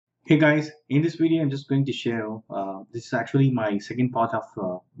Hey guys, in this video I'm just going to show, this is actually my second part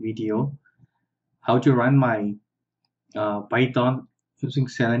of video, how to run my Python using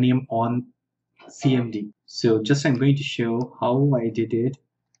Selenium on CMD. So just I'm going to show how I did it.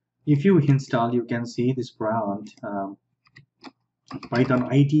 If you install, you can see this prompt, Python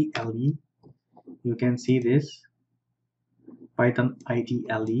IDLE. You can see this Python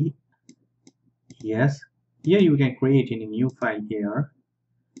IDLE. Yes, here you can create in a new file here.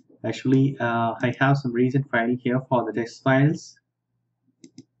 Actually, I have some recent file here for the text files.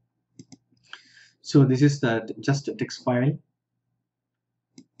 So this is just a text file.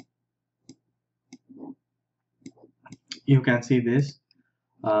 You can see this.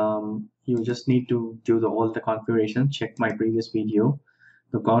 You just need to do all the configurations. Check my previous video,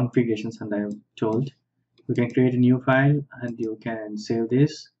 the configurations, and I have told. You can create a new file and you can save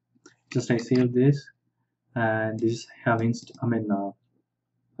this. Just I save this, and this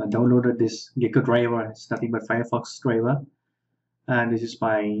downloaded this Gecko driver. It's nothing but Firefox driver, and this is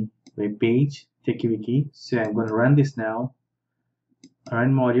my web page, TechWiki. So I'm going to run this now.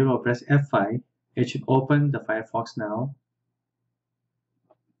 Run module or press F5. It should open the Firefox now.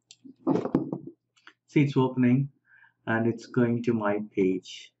 See, it's opening and it's going to my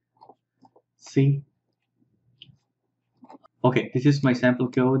page. See, okay, this is my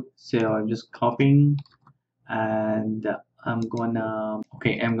sample code. So I'm just copying and I'm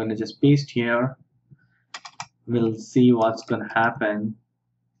gonna just paste here. We'll see what's gonna happen.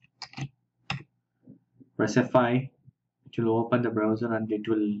 Press F5. It will open the browser and it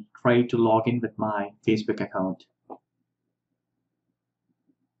will try to log in with my Facebook account.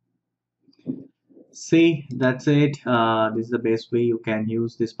 See, that's it. This is the best way you can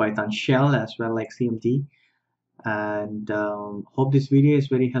use this Python shell as well, like CMD. And hope this video is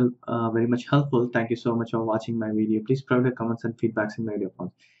very much helpful. Thank you so much for watching my video. Please provide comments and feedbacks in my video.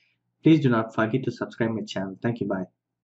 Please do not forget to subscribe my channel. Thank you. Bye.